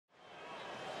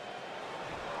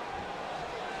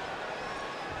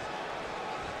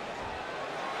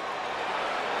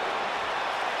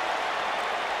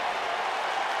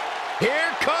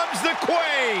Here comes the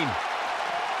Queen.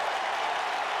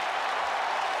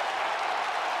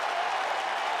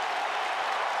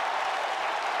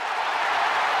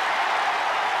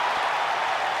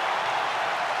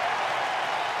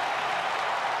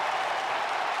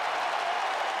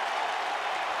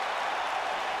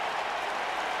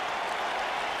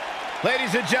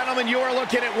 Ladies and gentlemen, you are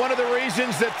looking at one of the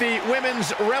reasons that the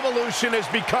women's revolution has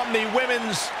become the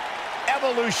women's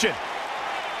evolution.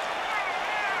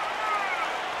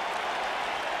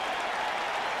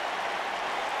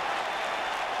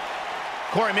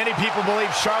 Corey, many people believe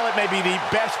Charlotte may be the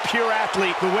best pure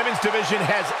athlete the women's division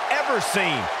has ever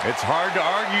seen. It's hard to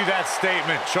argue that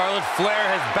statement. Charlotte Flair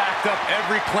has backed up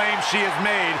every claim she has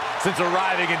made since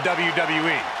arriving in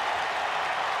WWE.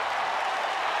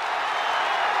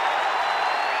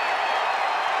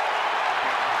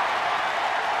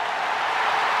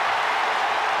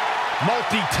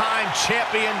 Multi-time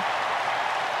champion,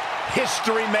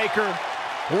 history maker,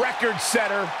 record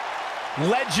setter,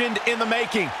 legend in the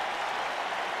making.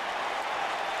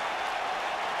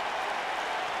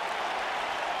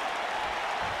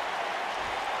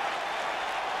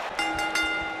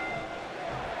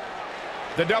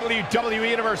 The WWE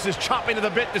Universe is chomping to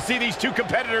the bit to see these two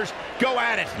competitors go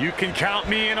at it. You can count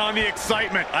me in on the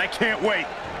excitement. I can't wait.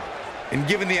 And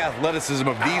given the athleticism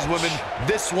of these women,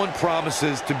 this one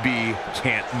promises to be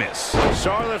can't miss.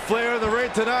 Charlotte Flair in the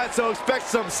ring tonight, so expect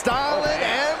some styling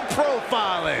and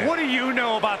profiling. What do you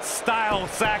know about style,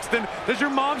 Saxton? Does your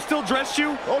mom still dress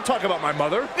you? Don't talk about my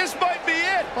mother. This might be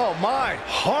it. Oh my,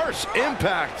 harsh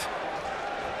impact.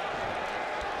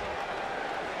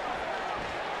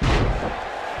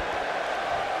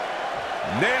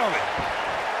 Nailed it.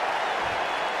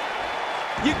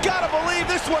 You gotta believe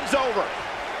this one's over.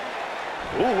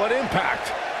 Ooh, what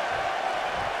impact.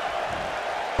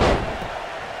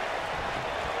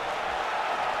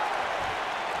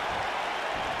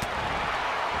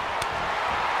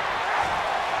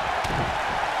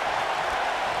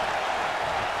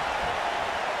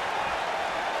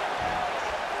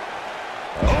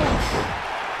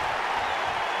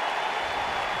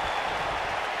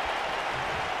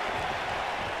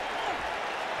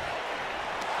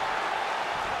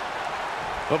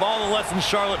 Of all the lessons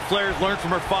Charlotte Flair has learned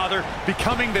from her father,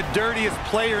 becoming the dirtiest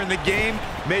player in the game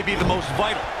may be the most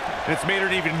vital. And it's made her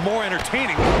an even more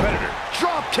entertaining competitor.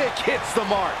 Drop kick hits the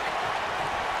mark.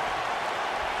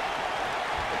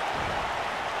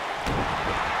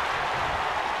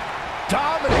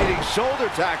 Dominating shoulder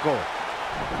tackle.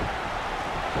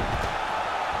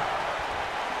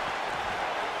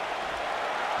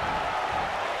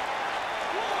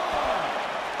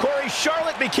 Corey,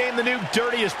 Charlotte became the new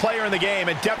dirtiest player in the game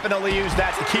and definitely used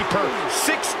that to keep her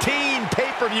 16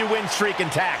 pay-per-view win streak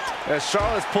intact. As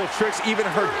Charlotte's pulled tricks even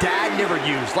her dad never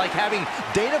used, like having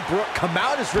Dana Brooke come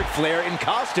out as Ric Flair in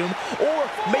costume or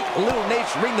make Little Nate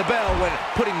ring the bell when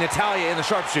putting Natalya in the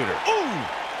sharpshooter. Ooh,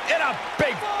 and a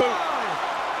big boot.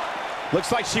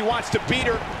 Looks like she wants to beat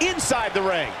her inside the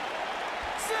ring.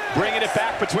 Bringing it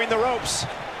back between the ropes.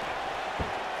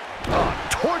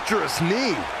 Torturous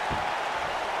knee.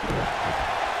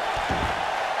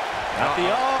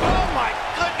 Oh my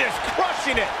goodness,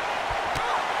 crushing it.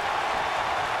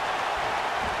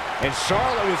 And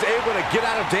Charlotte was able to get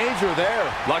out of danger there.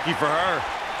 Lucky for her.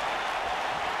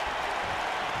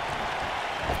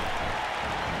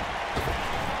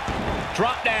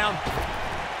 Drop down.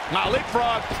 Now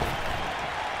leapfrog.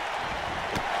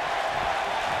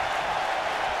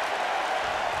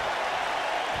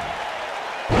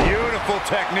 Beautiful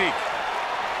technique.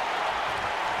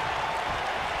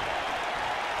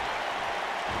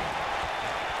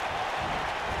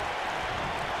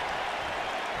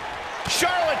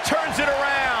 Charlotte turns it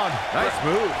around. Nice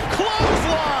move.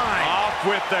 Clothesline. Off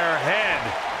with their head.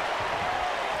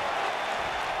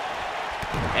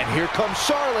 And here comes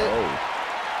Charlotte.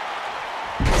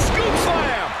 Scoop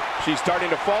slam. She's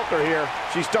starting to falter here.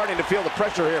 She's starting to feel the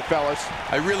pressure here, fellas.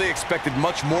 I really expected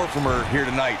much more from her here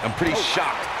tonight. I'm pretty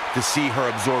shocked to see her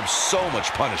absorb so much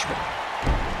punishment.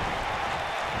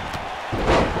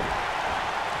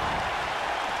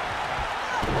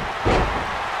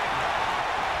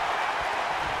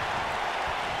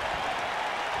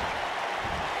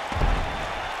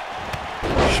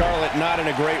 Charlotte not in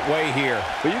a great way here,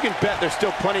 but you can bet there's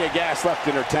still plenty of gas left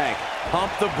in her tank.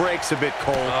 Pump the brakes a bit,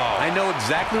 Cole. I know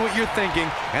exactly what you're thinking,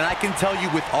 and I can tell you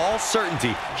with all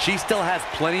certainty, she still has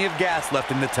plenty of gas left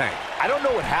in the tank. I don't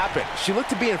know what happened. She looked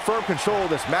to be in firm control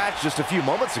of this match just a few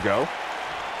moments ago.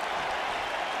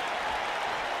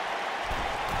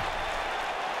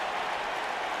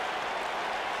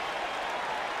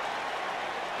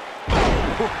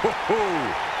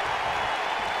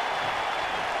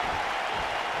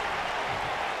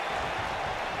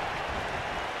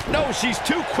 No, she's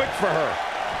too quick for her.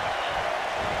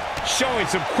 Showing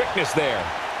some quickness there.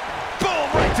 Boom,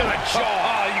 right to the jaw.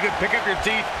 Oh, you can pick up your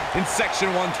teeth in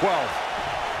section 112.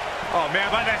 Oh,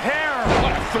 man, by the hair.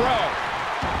 What a throw.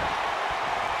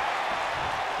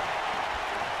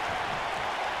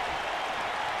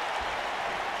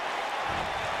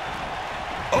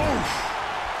 Oof.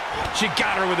 She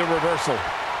got her with a reversal.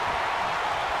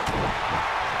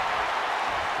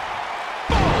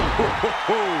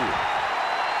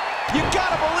 You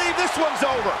gotta believe this one's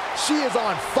over. She is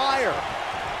on fire.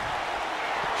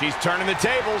 She's turning the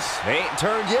tables. They ain't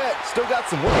turned yet. Still got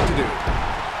some work to do.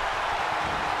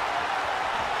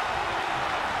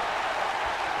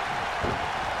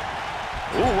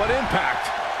 Ooh, what impact.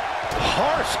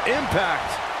 Harsh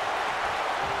impact.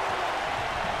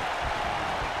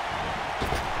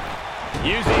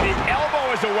 Using the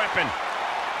elbow as a weapon.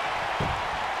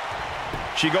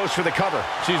 She goes for the cover.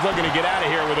 She's looking to get out of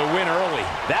here with a win early.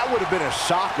 That would have been a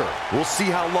shocker. We'll see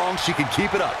how long she can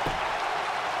keep it up.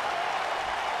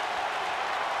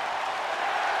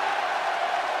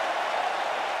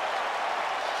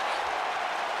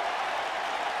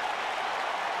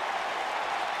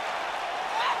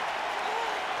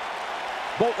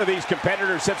 Both of these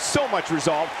competitors have so much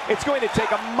resolve, it's going to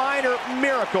take a minor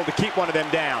miracle to keep one of them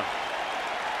down.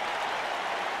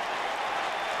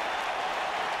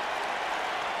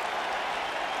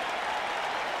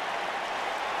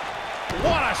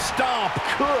 What a stomp.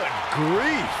 Good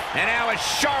grief. And now it's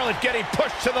Charlotte getting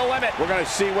pushed to the limit. We're going to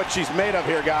see what she's made of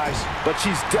here, guys. But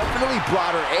she's definitely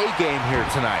brought her A game here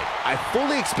tonight. I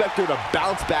fully expect her to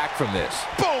bounce back from this.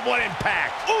 Boom, what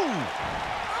impact. Ooh.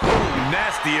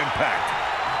 Nasty impact.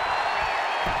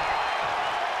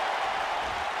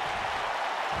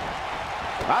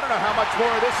 I don't know how much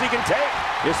more of this he can take.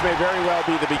 This may very well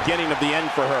be the beginning of the end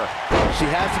for her. She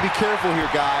has to be careful here,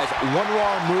 guys. One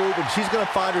wrong move, and she's going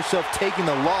to find herself taking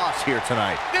the loss here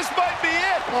tonight. This might be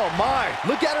it. Oh, my.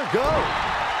 Look at her go.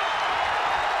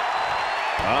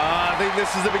 I think this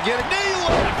is the beginning. Knee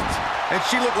lift. And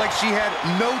she looked like she had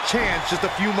no chance just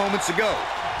a few moments ago.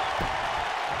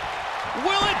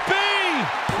 Will it be?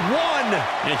 One.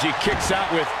 And she kicks out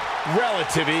with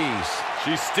relative ease.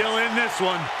 She's still in this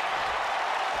one.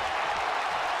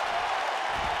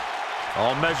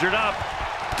 All measured up.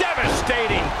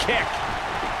 Devastating kick.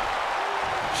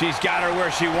 She's got her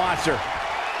where she wants her.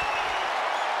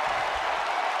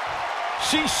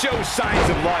 She shows signs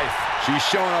of life. She's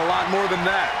showing a lot more than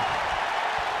that.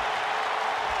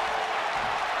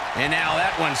 And now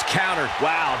that one's countered.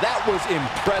 Wow, that was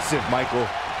impressive, Michael.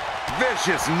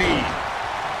 Vicious knee.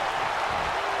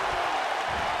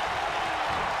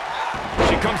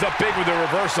 She comes up big with a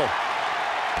reversal.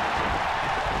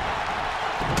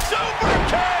 Super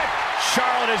kick!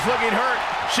 Charlotte is looking hurt.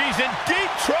 She's in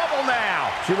deep trouble now.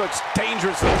 She looks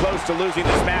dangerously close to losing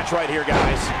this match right here,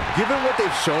 guys. Given what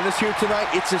they've shown us here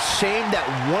tonight, it's a shame that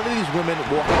one of these women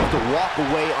will have to walk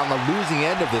away on the losing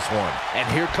end of this one. And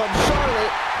here comes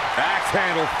Charlotte. Axe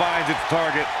handle finds its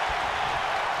target.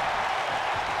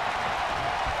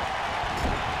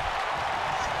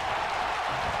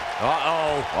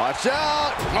 Uh-oh. Watch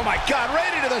out. Oh, my God.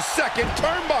 Right into the second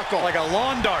turnbuckle. Like a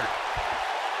lawn dart.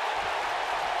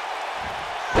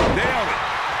 Nailed it.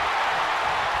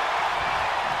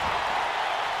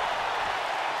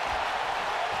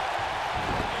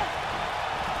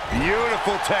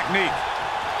 Beautiful technique.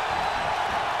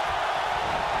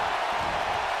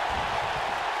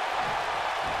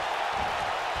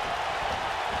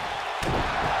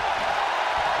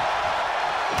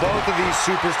 Both of these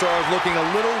superstars looking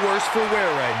a little worse for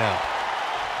wear right now.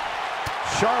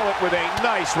 Charlotte with a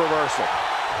nice reversal.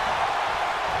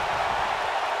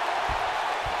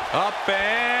 Up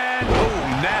and...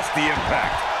 oh, nasty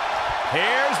impact.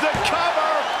 Here's the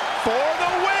cover for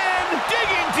the win.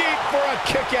 Digging deep for a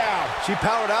kick out. She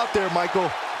powered out there,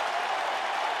 Michael.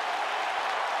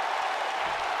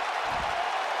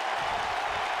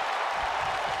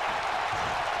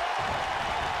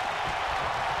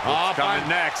 Up coming on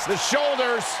next. the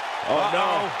shoulders. Oh,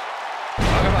 no.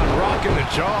 Talk about rocking the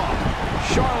jaw.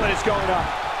 Charlotte is going up.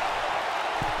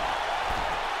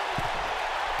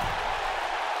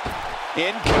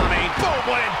 Incoming. Boom,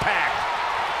 what impact.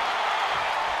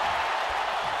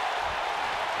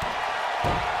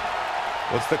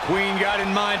 What's the queen got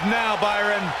in mind now,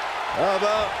 Byron? How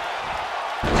about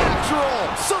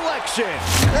natural selection?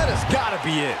 That has got to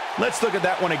be it. Let's look at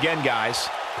that one again, guys.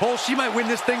 Cole, she might win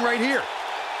this thing right here.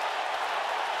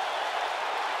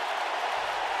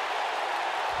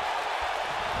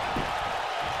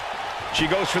 She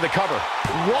goes for the cover.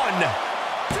 1,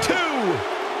 2,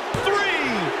 3.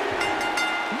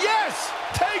 Yes!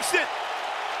 Takes it!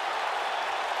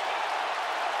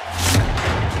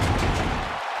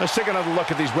 Let's take another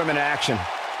look at these women in action.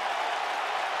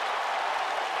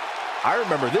 I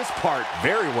remember this part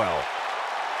very well.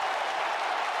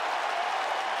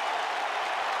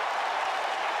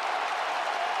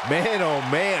 Man, oh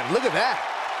man, look at that.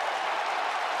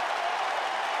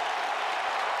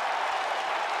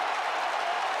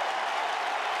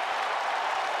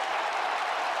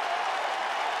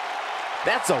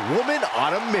 That's a woman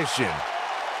on a mission.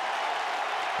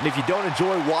 And if you don't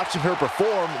enjoy watching her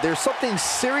perform, there's something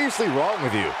seriously wrong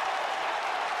with you.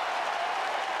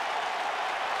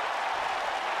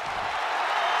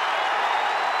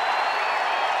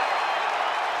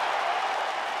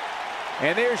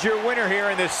 And there's your winner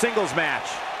here in this singles match.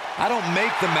 I don't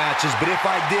make the matches, but if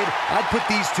I did, I'd put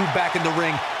these two back in the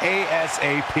ring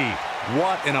ASAP.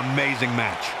 What an amazing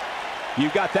match. You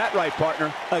got that right,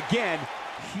 partner. Again,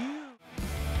 huge.